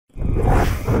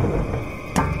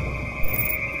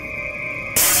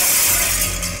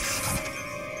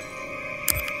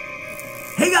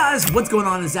Guys, what's going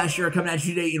on? It's Ash here coming at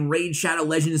you today in Raid Shadow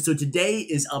Legends. So today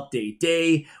is update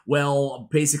day. Well,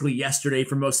 basically yesterday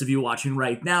for most of you watching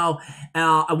right now.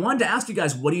 I wanted to ask you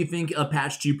guys, what do you think of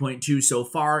patch 2.2 so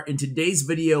far? In today's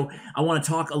video, I want to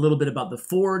talk a little bit about the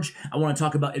Forge. I want to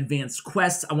talk about advanced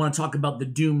quests. I want to talk about the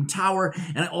Doom Tower.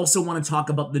 And I also want to talk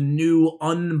about the new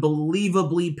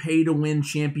unbelievably pay-to-win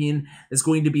champion that's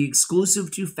going to be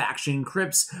exclusive to faction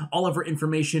crypts. All of her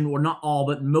information, or not all,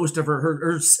 but most of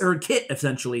her kit,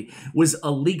 essentially, was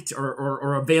leaked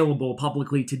or available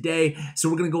publicly today. So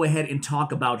we're going to go ahead and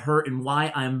talk about her and why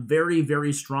I'm very,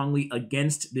 very strongly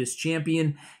against this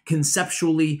champion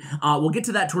conceptually. We'll get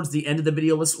to that towards the end of the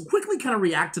video. Let's quickly kind of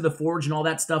react to the Forge and all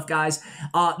that stuff, guys.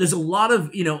 There's a lot of,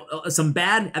 some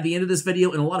bad at the end of this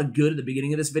video and a lot of good at the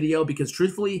beginning of this video because,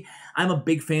 truthfully, I'm a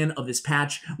big fan of this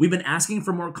patch. We've been asking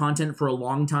for more content for a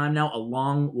long time now, a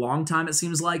long time it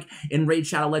seems like, in Raid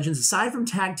Shadow Legends. Aside from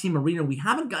Tag Team Arena, we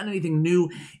haven't gotten anything new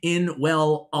in,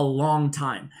 well, a long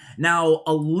time. Now,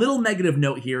 a little negative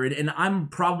note here, and I'm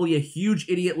probably a huge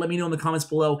idiot. Let me know in the comments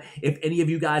below if any of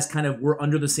you guys kind of were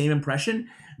under the same impression.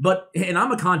 And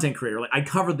I'm a content creator. Like, I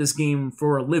covered this game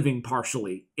for a living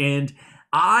partially, and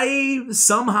I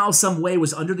somehow, some way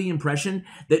was under the impression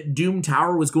that Doom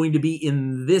Tower was going to be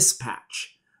in this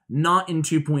patch, not in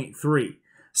 2.3.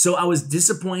 So I was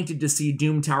disappointed to see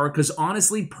Doom Tower because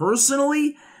honestly,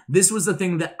 personally, this was the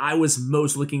thing that I was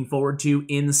most looking forward to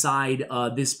inside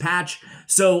this patch.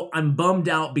 So I'm bummed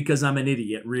out because I'm an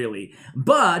idiot, really.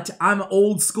 But I'm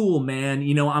old school, man.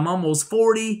 I'm almost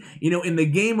 40. In the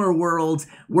gamer world,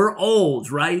 we're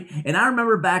old, right? And I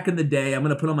remember back in the day, I'm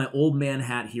going to put on my old man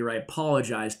hat here. I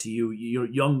apologize to you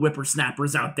young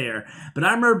whippersnappers out there. But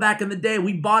I remember back in the day,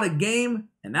 we bought a game,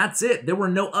 and that's it. There were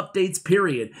no updates,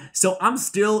 period. So I'm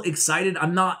still excited.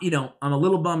 I'm not, I'm a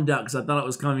little bummed out because I thought it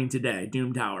was coming today,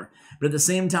 Doom Tower. But at the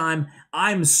same time,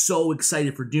 I'm so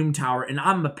excited for Doom Tower, and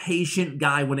I'm a patient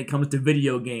guy when it comes to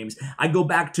video games. I go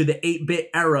back to the 8-bit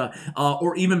era,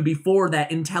 or even before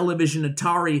that, in television,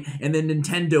 Atari, and then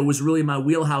Nintendo was really my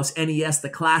wheelhouse, NES, the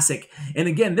classic. And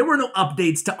again, there were no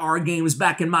updates to our games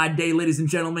back in my day, ladies and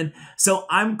gentlemen. So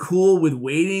I'm cool with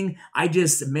waiting. I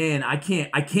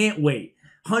can't wait.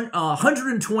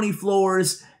 120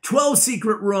 floors, 12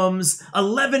 secret rooms,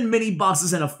 11 mini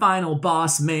bosses, and a final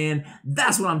boss, man.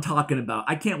 That's what I'm talking about.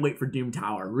 I can't wait for Doom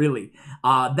Tower, really.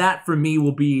 That, for me,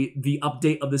 will be the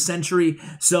update of the century,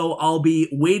 so I'll be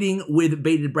waiting with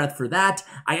bated breath for that.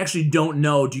 I actually don't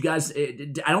know. Do you guys...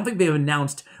 I don't think they've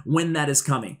announced when that is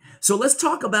coming. So let's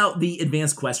talk about the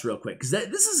advanced quest real quick, because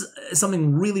this is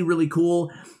something really, really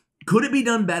cool. Could it be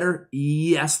done better?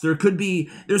 Yes, there could be.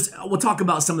 We'll talk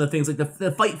about some of the things, like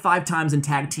the Fight 5 Times in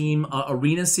Tag Team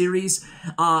Arena series.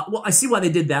 Well, I see why they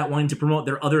did that, wanting to promote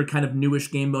their other kind of newish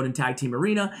game mode in Tag Team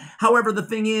Arena. However, the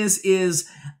thing is these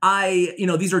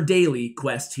are daily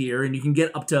quests here, and you can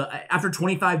get up to, after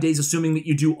 25 days, assuming that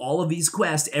you do all of these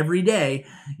quests every day,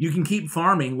 you can keep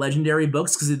farming legendary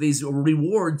books because these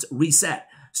rewards reset.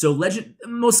 So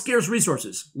most scarce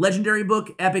resources, legendary book,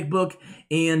 epic book,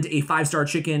 and a 5-star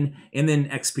chicken, and then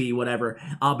XP, whatever.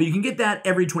 But you can get that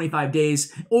every 25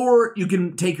 days, or you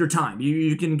can take your time.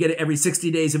 You can get it every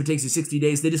 60 days if it takes you 60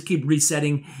 days. They just keep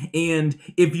resetting, and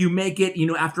if you make it,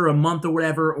 after a month or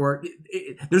whatever,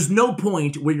 there's no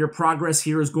point where your progress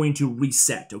here is going to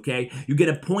reset, okay? You get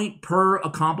a point per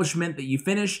accomplishment that you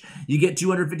finish. You get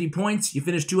 250 points, you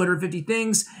finish 250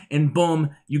 things, and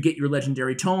boom, you get your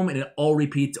legendary tome, and it all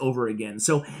repeats over again.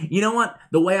 So, you know what?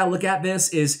 The way I look at this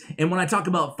is, and when I talk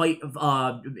about fight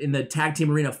in the Tag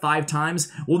Team Arena 5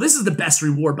 times, well, this is the best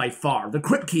reward by far. The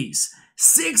Crypt Keys.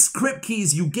 6 Crypt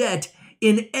Keys you get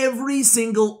in every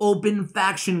single open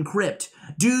faction crypt.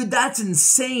 Dude, that's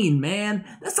insane, man.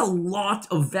 That's a lot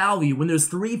of value when there's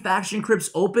 3 faction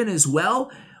crypts open as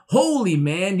well. Holy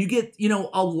man, you get,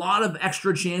 a lot of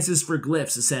extra chances for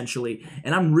glyphs, essentially.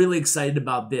 And I'm really excited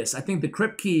about this. I think the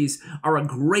Crypt Keys are a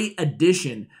great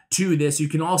addition to this. You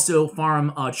can also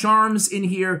farm charms in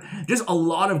here. Just a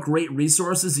lot of great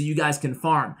resources that you guys can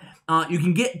farm. You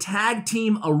can get Tag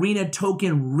Team Arena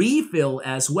token refill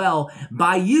as well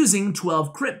by using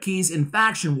 12 Crypt Keys in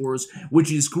Faction Wars, which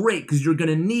is great because you're going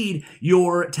to need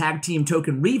your Tag Team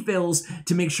token refills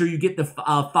to make sure you get the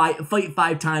fight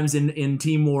 5 times in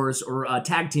Team Wars, or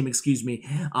Tag Team, excuse me,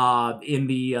 in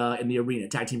the arena,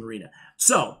 Tag Team Arena.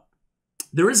 So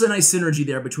there is a nice synergy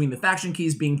there between the faction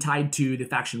keys being tied to the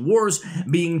faction wars,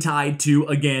 being tied to,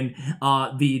 again,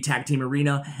 the Tag Team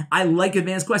Arena. I like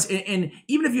advanced quests, and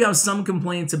even if you have some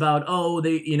complaints about, oh,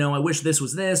 I wish this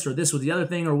was this, or this was the other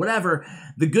thing, or whatever,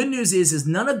 the good news is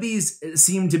none of these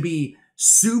seem to be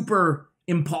super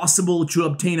impossible to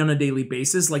obtain on a daily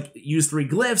basis. Like, use 3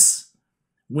 glyphs,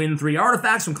 Win 3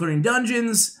 artifacts from clearing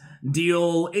dungeons.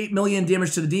 Deal 8 million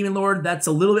damage to the Demon Lord. That's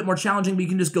a little bit more challenging, but you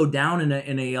can just go down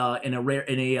in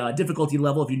a difficulty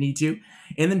level if you need to.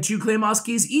 And then 2 Claymos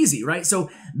keys, easy, right? So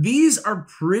these are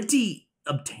pretty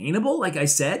obtainable, like I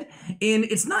said, and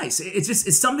it's nice.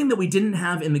 It's something that we didn't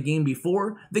have in the game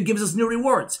before that gives us new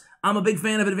rewards. I'm a big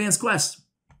fan of Advanced Quests.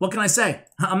 What can I say?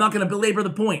 I'm not going to belabor the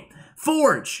point.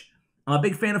 Forge. I'm a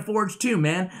big fan of Forge too,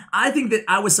 man. I think that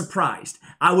I was surprised.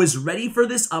 I was ready for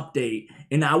this update,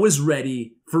 and I was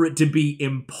ready for it to be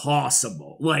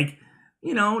impossible. Like,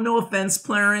 you know, no offense,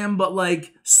 Plarium, but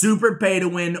like super pay to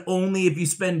win. Only if you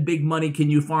spend big money can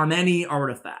you farm any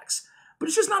artifacts. But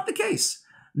it's just not the case.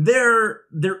 There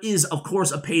is, of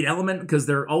course, a paid element, because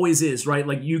there always is, right?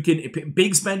 Like, you can,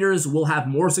 big spenders will have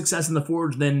more success in the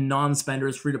Forge than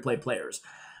non-spenders, free-to-play players.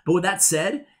 But with that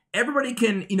said, everybody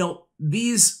can, you know,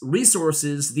 these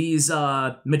resources, these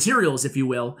materials, if you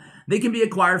will, they can be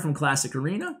acquired from Classic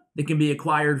Arena, they can be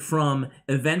acquired from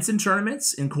events and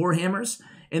tournaments in Core Hammers,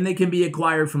 and they can be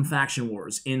acquired from Faction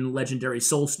Wars in Legendary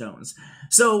Soul Stones.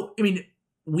 So, I mean,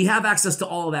 we have access to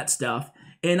all of that stuff.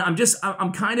 And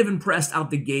I'm kind of impressed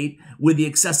out the gate with the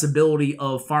accessibility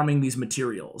of farming these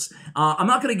materials. I'm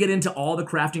not going to get into all the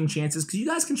crafting chances, because you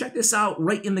guys can check this out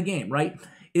right in the game, right?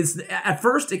 It's at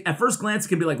first glance, it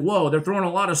can be like, whoa, they're throwing a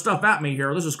lot of stuff at me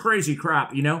here. This is crazy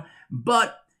crap, you know?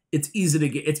 But it's easy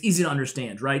to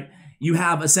understand, right? You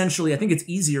have essentially, I think it's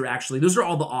easier actually. Those are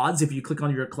all the odds if you click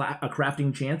on your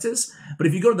crafting chances. But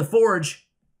if you go to the Forge,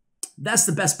 that's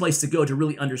the best place to go to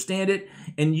really understand it.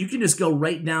 And you can just go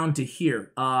right down to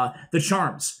here. The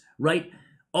charms, right?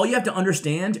 All you have to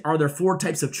understand are there 4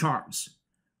 types of charms.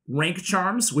 Rank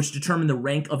charms, which determine the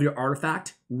rank of your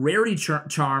artifact. Rarity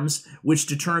charms, which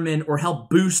determine or help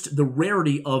boost the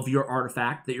rarity of your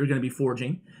artifact that you're going to be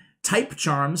forging. Type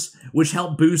charms, which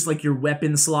help boost like your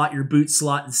weapon slot, your boot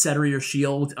slot, etc., your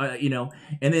shield, you know.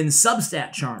 And then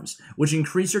substat charms, which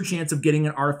increase your chance of getting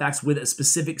an artifact with a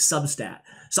specific substat.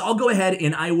 So I'll go ahead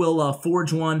and I will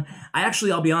forge one.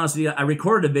 I'll be honest with you, I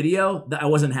recorded a video that I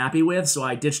wasn't happy with, so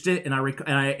I ditched it, and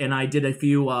I did a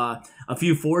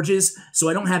few forges. So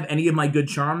I don't have any of my good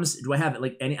charms. Do I have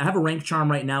like any? I have a rank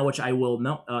charm right now, which I will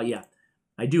yeah,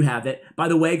 I do have it. By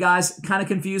the way, guys, kind of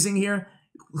confusing here.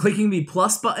 Clicking the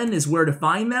plus button is where to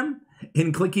find them,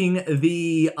 and clicking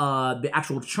the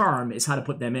actual charm is how to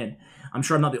put them in. I'm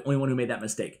sure I'm not the only one who made that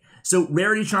mistake. So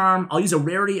rarity charm, I'll use a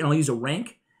rarity and I'll use a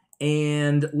rank.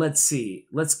 And let's see.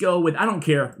 Let's go with, I don't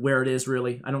care where it is,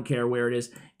 really. I don't care where it is.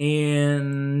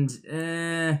 And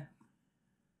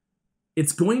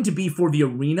it's going to be for the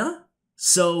arena.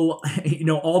 So, you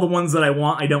know, all the ones that I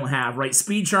want, I don't have, right?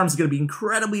 Speed charms are going to be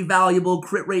incredibly valuable.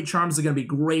 Crit rate charms are going to be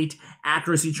great.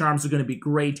 Accuracy charms are going to be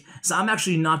great. So I'm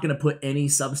actually not going to put any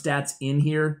substats in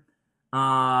here. You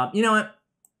know what?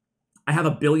 I have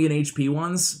a billion HP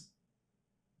ones.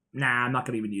 Nah, I'm not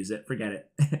going to even use it. Forget it.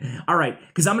 All right,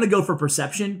 because I'm going to go for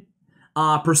Perception.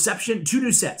 Perception, 2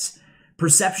 new sets.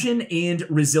 Perception and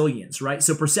Resilience, right?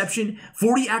 So Perception,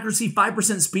 40 accuracy,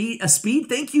 5% speed. Speed,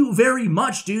 thank you very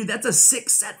much, dude. That's a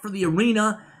 6 set for the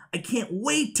arena. I can't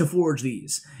wait to forge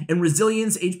these. And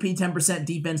Resilience, HP 10%,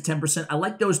 defense 10%. I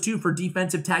like those too for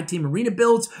defensive tag team arena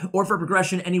builds or for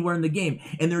progression anywhere in the game.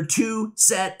 And they're 2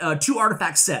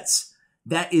 artifact sets.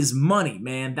 That is money,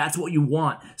 man. That's what you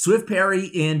want. Swift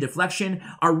Parry and Deflection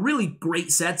are really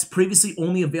great sets, previously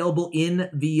only available in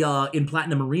the in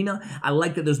Platinum Arena. I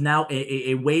like that there's now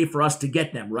a way for us to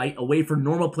get them, right? A way for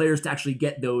normal players to actually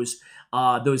get those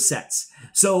sets.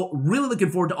 So really looking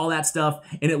forward to all that stuff.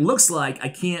 And it looks like I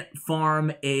can't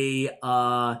farm a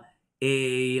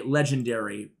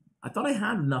legendary. I thought I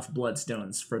had enough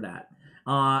bloodstones for that.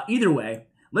 Either way,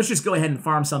 let's just go ahead and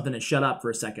farm something and shut up for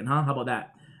a second, huh? How about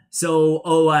that? So,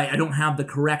 I don't have the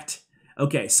correct.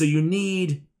 Okay, so you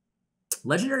need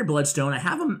Legendary Bloodstone. I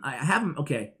have them.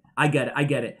 Okay, I get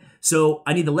it. So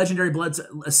I need the Legendary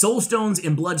Soul Stones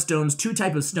and Bloodstones, 2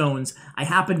 types of stones. I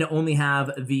happen to only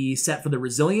have the set for the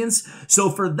Resilience. So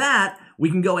for that, we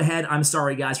can go ahead. I'm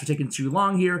sorry, guys, for taking too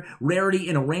long here. Rarity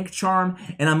and a rank charm.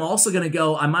 And I'm also going to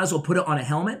go, I might as well put it on a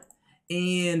helmet.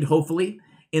 And hopefully,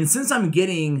 and since I'm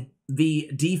getting the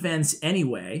defense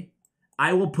anyway,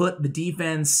 I will put the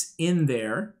defense in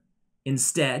there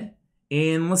instead.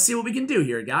 And let's see what we can do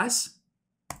here, guys.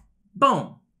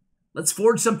 Boom. Let's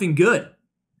forge something good.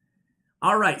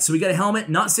 All right, so we got a helmet,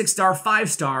 not 6-star,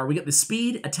 5-star. We got the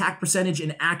speed, attack percentage,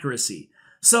 and accuracy.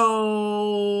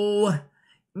 So,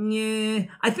 yeah,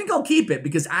 I think I'll keep it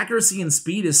because accuracy and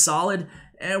speed is solid.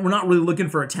 We're not really looking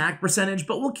for attack percentage,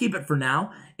 but we'll keep it for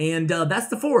now. And that's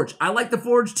the Forge. I like the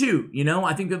Forge too. You know,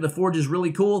 I think that the Forge is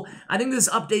really cool. I think this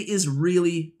update is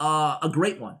really a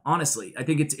great one, honestly. I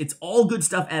think it's all good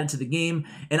stuff added to the game,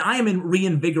 and I am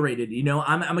reinvigorated. You know,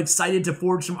 I'm excited to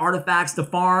forge some artifacts, to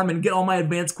farm, and get all my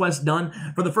advanced quests done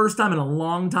for the first time in a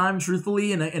long time,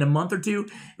 truthfully, in a month or two.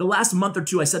 The last month or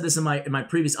two, I said this in my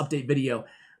previous update video,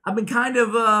 I've been kind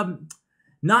of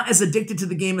not as addicted to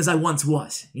the game as I once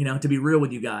was, you know, to be real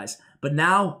with you guys. But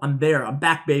now I'm there. I'm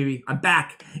back, baby. I'm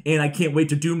back. And I can't wait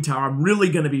to Doom Tower. I'm really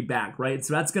going to be back, right?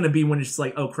 So that's going to be when it's just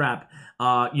like, oh, crap.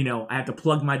 You know, I have to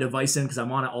plug my device in because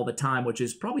I'm on it all the time, which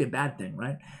is probably a bad thing,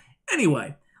 right?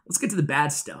 Anyway, let's get to the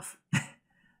bad stuff.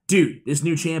 Dude, this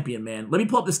new champion, man. Let me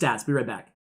pull up the stats. Be right back.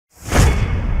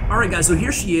 All right, guys, so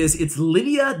here she is. It's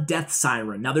Lydia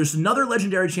Deathsiren. Now, there's another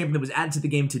legendary champion that was added to the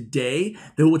game today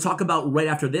that we'll talk about right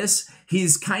after this.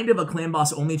 He's kind of a clan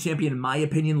boss only champion, in my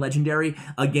opinion, legendary,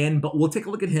 again, but we'll take a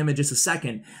look at him in just a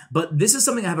second. But this is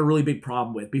something I have a really big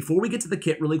problem with. Before we get to the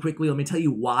kit really quickly, let me tell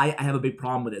you why I have a big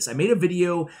problem with this. I made a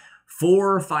video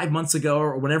 4 or 5 months ago,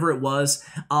 or whenever it was,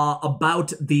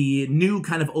 about the new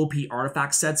kind of OP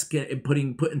artifact sets put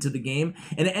into the game,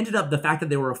 and it ended up the fact that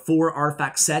they were a 4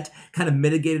 artifact set kind of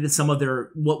mitigated some of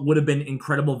their what would have been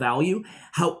incredible value.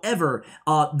 However,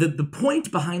 the point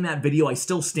behind that video I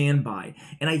still stand by,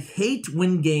 and I hate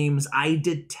when games, I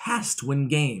detest when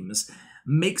games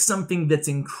make something that's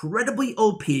incredibly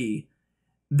OP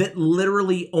that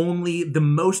literally only the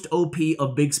most OP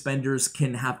of big spenders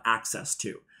can have access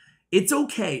to. It's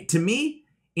okay. To me,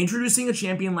 introducing a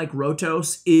champion like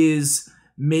Rotos is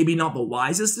maybe not the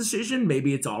wisest decision.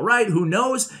 Maybe it's all right. Who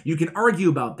knows? You can argue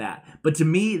about that. But to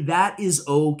me, that is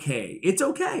okay. It's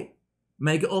okay.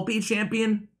 Make an OP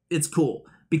champion, it's cool.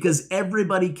 Because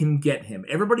everybody can get him.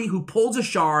 Everybody who pulls a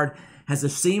shard has the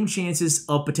same chances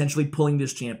of potentially pulling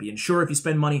this champion. Sure, if you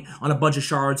spend money on a bunch of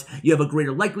shards, you have a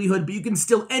greater likelihood, but you can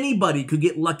still, anybody could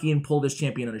get lucky and pull this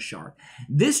champion on a shard.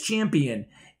 This champion,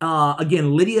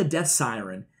 again, Lydia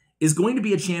Deathsiren, is going to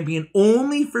be a champion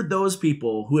only for those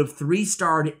people who have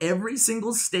 3-starred every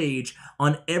single stage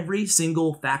on every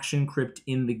single faction crypt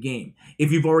in the game.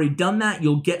 If you've already done that,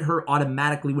 you'll get her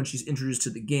automatically when she's introduced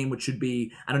to the game, which should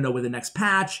be, I don't know, with the next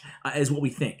patch, is what we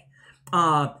think.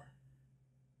 But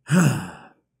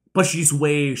she's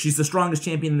the strongest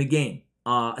champion in the game,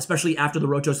 especially after the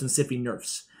Rotos and Sify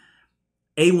nerfs.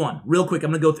 A1, real quick,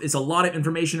 I'm going to go, it's a lot of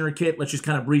information in her kit. Let's just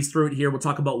kind of breeze through it here. We'll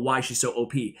talk about why she's so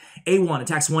OP. A1,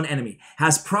 attacks one enemy.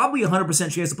 Has probably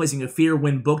 100% chance of placing a fear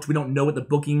when booked. We don't know what the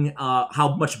booking,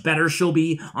 how much better she'll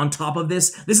be on top of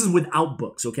this. This is without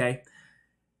books, okay?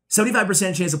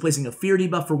 75% chance of placing a fear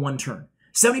debuff for 1 turn.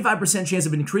 75% chance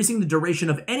of increasing the duration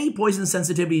of any poison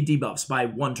sensitivity debuffs by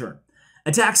 1 turn.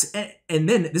 Attacks, and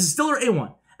then, this is still her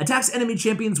A1. Attacks enemy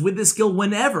champions with this skill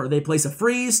whenever they place a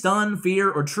freeze, stun, fear,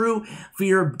 or true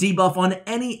fear debuff on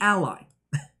any ally.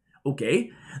 Okay.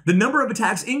 The number of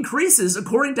attacks increases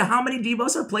according to how many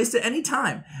debuffs are placed at any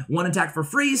time. 1 attack for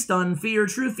freeze, stun, fear,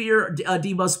 true fear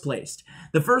debuffs placed.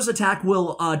 The first attack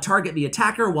will target the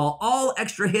attacker, while all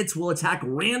extra hits will attack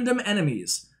random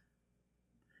enemies.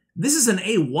 This is an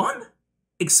A1?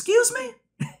 Excuse me?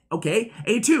 Okay.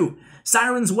 A2.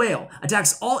 Siren's Wail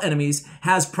attacks all enemies,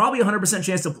 has probably 100%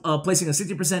 chance of placing a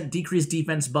 60% decreased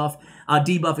defense debuff,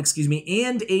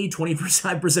 and a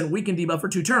 25% weakened debuff for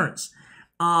 2 turns.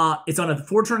 It's on a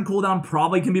 4-turn cooldown,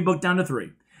 probably can be booked down to 3.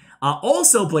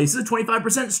 Also places a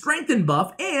 25% strengthened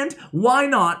buff, and why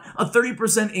not a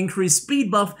 30% increased speed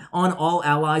buff on all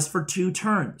allies for 2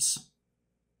 turns.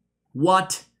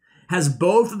 What? Has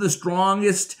both of the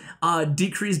strongest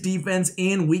decreased defense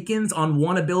and weakens on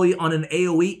 1 ability on an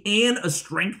AoE, and a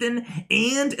strengthen,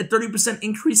 and a 30%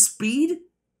 increased speed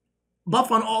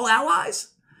buff on all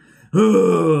allies?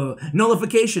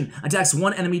 Nullification. Attacks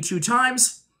 1 enemy 2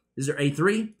 times. These are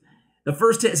A3. The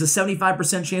first hit is a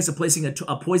 75% chance of placing a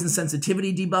poison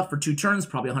sensitivity debuff for 2 turns,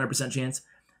 probably 100% chance.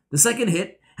 The second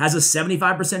hit has a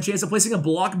 75% chance of placing a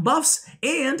block buffs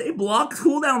and a block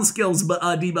cooldown skills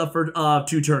debuff for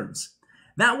 2 turns.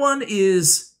 That one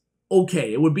is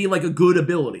okay. It would be like a good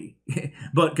ability.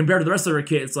 But compared to the rest of her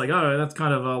kit, it's like, oh, that's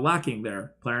kind of lacking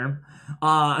there, Claren.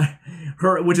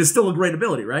 Which is still a great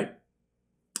ability, right?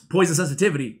 Poison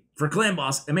sensitivity for clan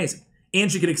boss, amazing.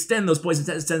 And she can extend those poison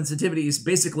sensitivities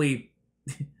basically,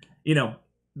 you know,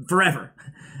 forever.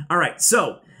 All right,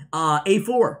 so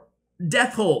A4.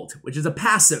 Death Hold, which is a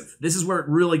passive. This is where it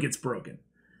really gets broken.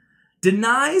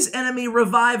 Denies enemy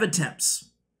revive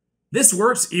attempts. This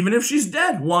works even if she's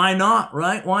dead. Why not,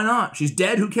 right? Why not? She's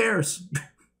dead, who cares?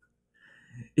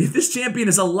 If this champion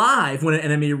is alive when an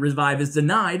enemy revive is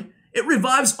denied, It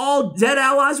revives all dead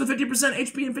allies with 50%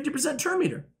 HP and 50% turn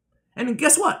meter. And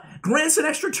guess what? Grants an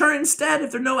extra turn instead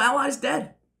if there are no allies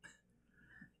dead.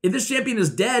 If this champion is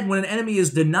dead when an enemy is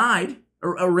denied,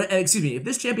 if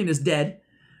this champion is dead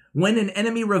when an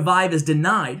enemy revive is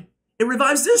denied, it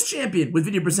revives this champion with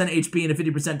 50% HP and a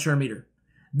 50% turn meter.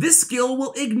 This skill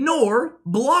will ignore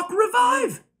block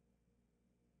revive.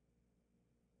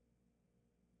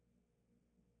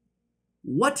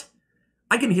 What?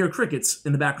 I can hear crickets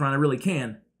in the background, I really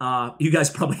can. You guys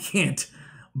probably can't.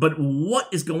 But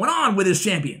what is going on with this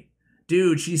champion?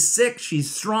 Dude, she's sick,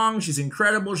 she's strong, she's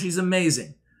incredible, she's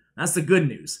amazing. That's the good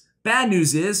news. Bad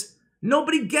news is,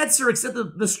 nobody gets her except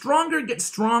the stronger get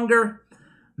stronger.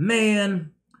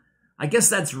 Man, I guess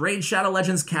that's Raid Shadow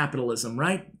Legends capitalism,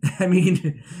 right? I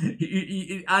mean,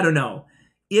 I don't know.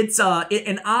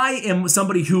 And I am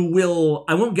somebody who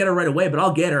I won't get her right away, but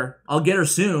I'll get her. I'll get her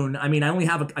soon. I mean, I only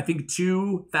have, I think,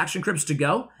 2 faction crypts to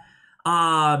go.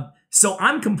 So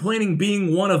I'm complaining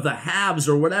being one of the haves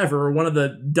or whatever, or one of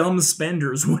the dumb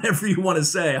spenders, whatever you want to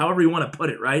say, however you want to put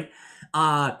it, right?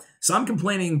 So I'm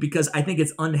complaining because I think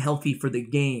it's unhealthy for the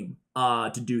game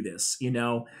to do this, you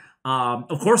know?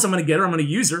 Of course I'm going to get her, I'm going to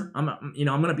use her, I'm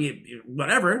going to be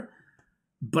whatever,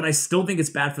 but I still think it's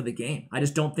bad for the game. I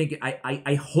just don't think,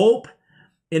 I hope,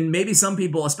 and maybe some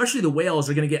people, especially the whales,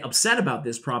 are going to get upset about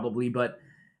this probably, but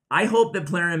I hope that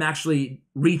Plarium actually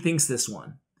rethinks this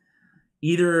one.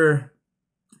 Either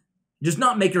just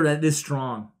not make her this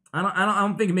strong. I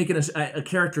don't think making a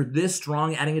character this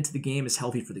strong, adding it to the game, is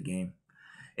healthy for the game.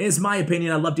 It's my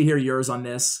opinion. I'd love to hear yours on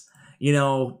this. You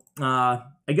know,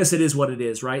 I guess it is what it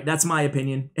is, right? That's my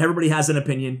opinion. Everybody has an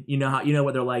opinion. You know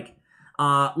what they're like.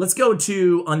 Let's go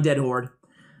to Undead Horde.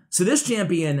 So this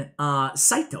champion,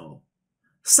 Saito.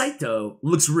 Saito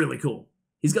looks really cool.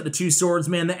 He's got the 2 swords,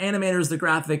 man. The animators, the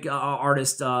graphic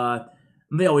artist,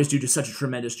 they always do just such a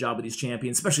tremendous job with these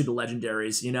champions, especially the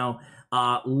legendaries, you know.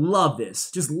 Love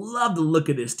this. Just love the look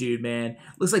of this dude, man.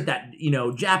 Looks like that, you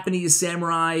know, Japanese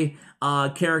samurai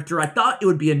character. I thought it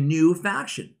would be a new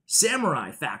faction,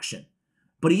 samurai faction.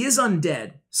 But he is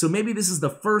undead, so maybe this is the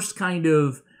first kind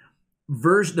of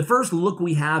version, the first look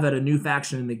we have at a new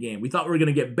faction in the game. We thought we were going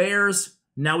to get bears.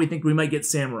 Now we think we might get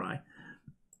samurai.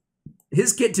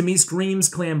 His kit, to me, screams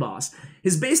clan boss.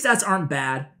 His base stats aren't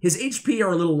bad. His HP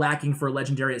are a little lacking for a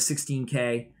legendary at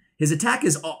 16k. His attack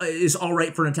is all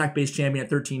right for an attack-based champion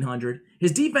at 1300.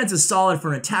 His defense is solid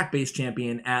for an attack-based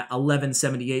champion at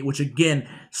 1178, which again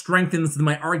strengthens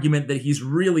my argument that he's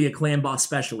really a clan boss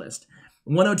specialist.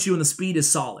 102 and the speed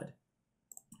is solid.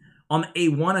 On the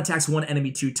A1, attacks one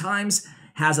enemy 2 times,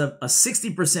 has a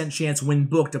 60% chance when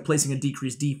booked of placing a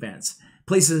decreased defense.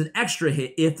 Places an extra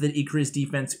hit if the decreased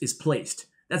defense is placed.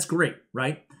 That's great,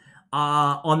 right?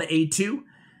 On the A2,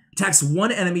 attacks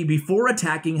one enemy before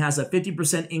attacking, has a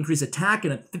 50% increased attack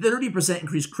and a 30%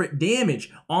 increased crit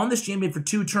damage on this champion for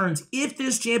 2 turns if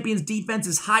this champion's defense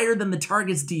is higher than the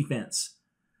target's defense.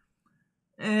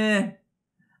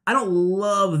 I don't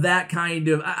love that kind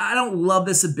of, I don't love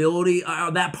this ability,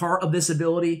 that part of this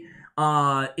ability.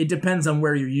 It depends on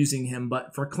where you're using him,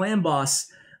 but for Clan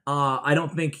Boss, I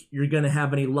don't think you're going to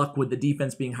have any luck with the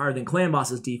defense being higher than Clan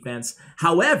Boss's defense.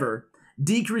 However,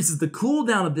 decreases the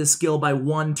cooldown of this skill by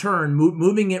 1 turn,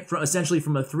 moving it from essentially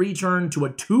from a 3-turn to a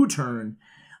 2-turn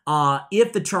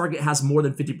if the target has more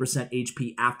than 50%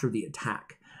 HP after the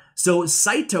attack. So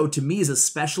Saito, to me, is a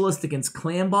specialist against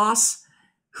Clan Boss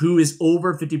who is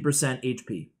over 50%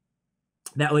 HP.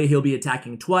 That way he'll be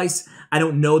attacking twice. I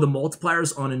don't know the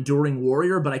multipliers on Enduring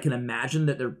Warrior, but I can imagine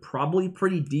that they're probably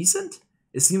pretty decent.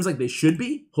 It seems like they should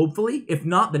be, hopefully. If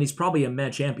not, then he's probably a meh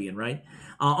champion, right?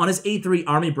 On his A3,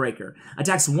 Army Breaker.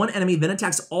 Attacks one enemy, then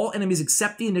attacks all enemies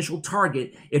except the initial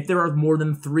target if there are more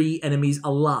than 3 enemies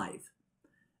alive.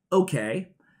 Okay.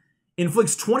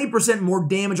 Inflicts 20% more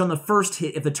damage on the first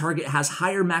hit if the target has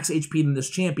higher max HP than this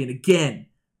champion. Again,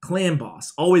 Clan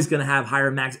Boss, always going to have higher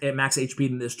max HP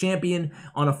than this champion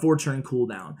on a 4-turn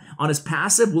cooldown. On his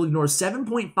passive, will ignore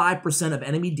 7.5% of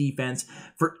enemy defense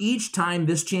for each time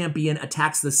this champion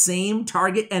attacks the same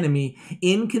target enemy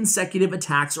in consecutive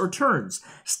attacks or turns.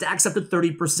 Stacks up to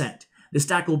 30%. The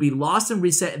stack will be lost and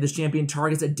reset if this champion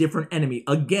targets a different enemy.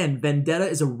 Again, Vendetta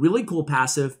is a really cool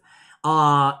passive,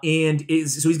 so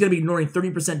he's going to be ignoring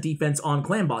 30% defense on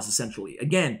Clan Boss, essentially.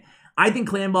 Again, I think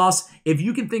Clan Boss, if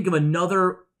you can think of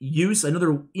another use,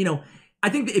 you know, I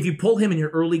think that if you pull him in your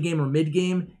early game or mid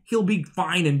game, he'll be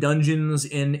fine in dungeons,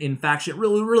 in faction,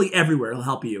 really everywhere. He'll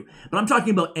help you. But I'm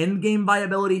talking about end game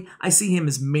viability. I see him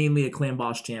as mainly a clan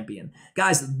boss champion.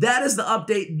 Guys, that is the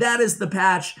update. That is the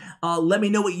patch. Let me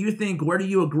know what you think. Where do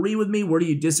you agree with me? Where do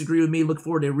you disagree with me? Look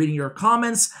forward to reading your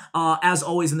comments. As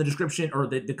always, in the description or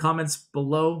the comments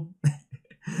below.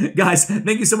 Guys,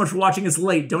 thank you so much for watching. It's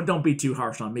late. Don't be too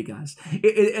harsh on me, guys.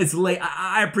 It's late.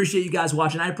 I appreciate you guys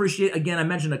watching. I appreciate, again, I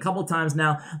mentioned a couple times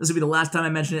now. This will be the last time I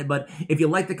mention it, but if you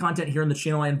like the content here on the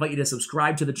channel, I invite you to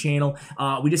subscribe to the channel.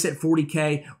 We just hit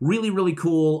 40K. Really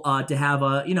cool to have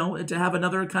to have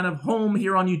another kind of home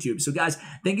here on YouTube. So guys,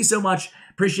 thank you so much.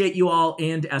 Appreciate you all,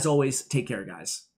 and as always, take care, guys.